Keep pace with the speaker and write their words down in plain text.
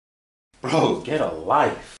Bro, get a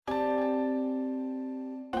life.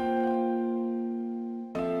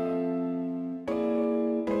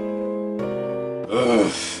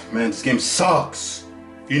 Ugh, man, this game sucks.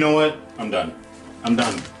 You know what? I'm done. I'm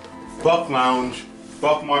done. Fuck Lounge.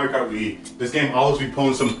 Fuck Mario Kart Wii. This game always be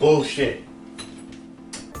pulling some bullshit.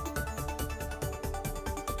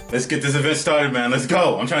 Let's get this event started, man. Let's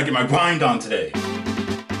go. I'm trying to get my grind on today.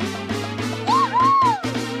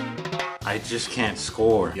 I just can't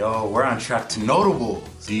score. Yo, we're on track to notables.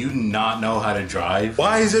 Do you not know how to drive?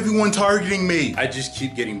 Why is everyone targeting me? I just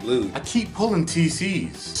keep getting blued. I keep pulling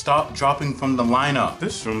TCs. Stop dropping from the lineup.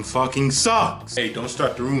 This room fucking sucks. Hey, don't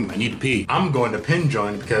start the room. I need to pee. I'm going to pin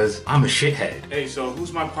join because I'm a shithead. Hey, so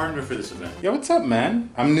who's my partner for this event? Yo, what's up,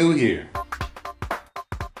 man? I'm new here.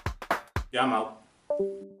 Yeah, I'm out.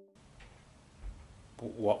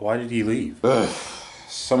 Why did he leave? Ugh.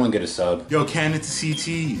 Someone get a sub. Yo, can it to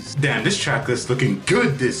CTs. Damn, this track list looking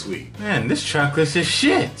good this week. Man, this track list is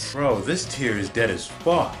shit. Bro, this tier is dead as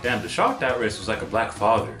fuck. Damn, the shot that race was like a black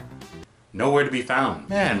father. Nowhere to be found.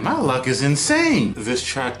 Man, my luck is insane. This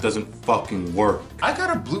track doesn't fucking work. I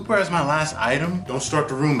got a blooper as my last item. Don't start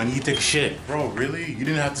the room, I need to take a shit. Bro, really? You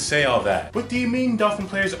didn't have to say all that. What do you mean Dolphin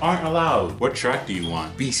players aren't allowed? What track do you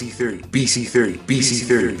want? BC30, BC30,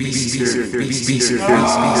 BC30, BC30,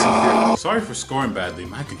 BC30. Sorry for scoring badly,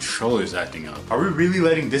 my controller's acting up. Are we really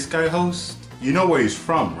letting this guy host? You know where he's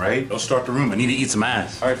from, right? Don't start the room, I need to eat some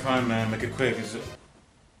ass. All right, fine, man, make it quick.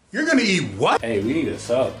 You're gonna eat what? Hey, we need a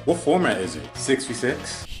sub. What format is it?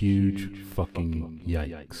 6v6? Huge fucking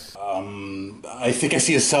yikes. I think I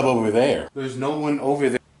see a sub over there. There's no one over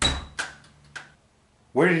there.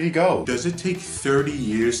 Where did he go? Does it take 30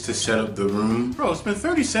 years to set up the room? Bro, it's been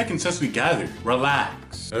 30 seconds since we gathered.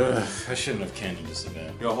 Relax. Ugh, I shouldn't have canned this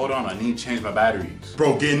event. Yo, hold on, I need to change my batteries.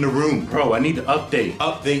 Bro, get in the room. Bro, I need to update.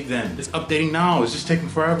 Update then. It's updating now, it's just taking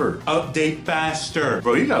forever. Update faster.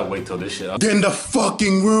 Bro, you gotta wait till this shit up. Get in the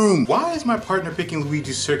fucking room. Why is my partner picking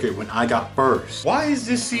Luigi's Circuit when I got first? Why is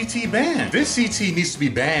this CT banned? This CT needs to be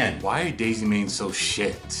banned. Why are Daisy mains so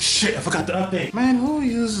shit? Shit, I forgot to update. Man, who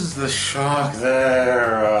uses the shock there?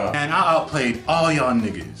 And I outplayed all y'all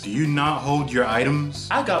niggas. Do you not hold your items?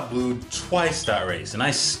 I got blued twice that race and I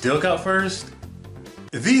still got first?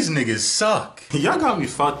 These niggas suck. Y'all got me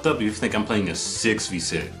fucked up if you think I'm playing a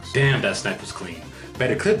 6v6. Damn, that snipe was clean.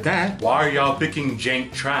 Better clip that. Why are y'all picking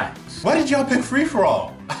jank tracks? Why did y'all pick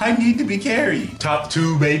free-for-all? I need to be carried. Top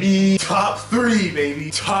 2, baby. Top 3, baby.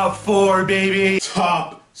 Top 4, baby.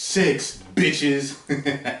 Top 6, bitches.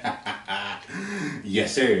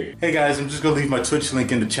 Yes, sir. Hey guys, I'm just gonna leave my Twitch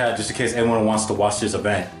link in the chat just in case anyone wants to watch this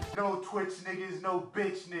event. No Twitch niggas, no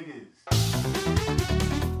bitch niggas.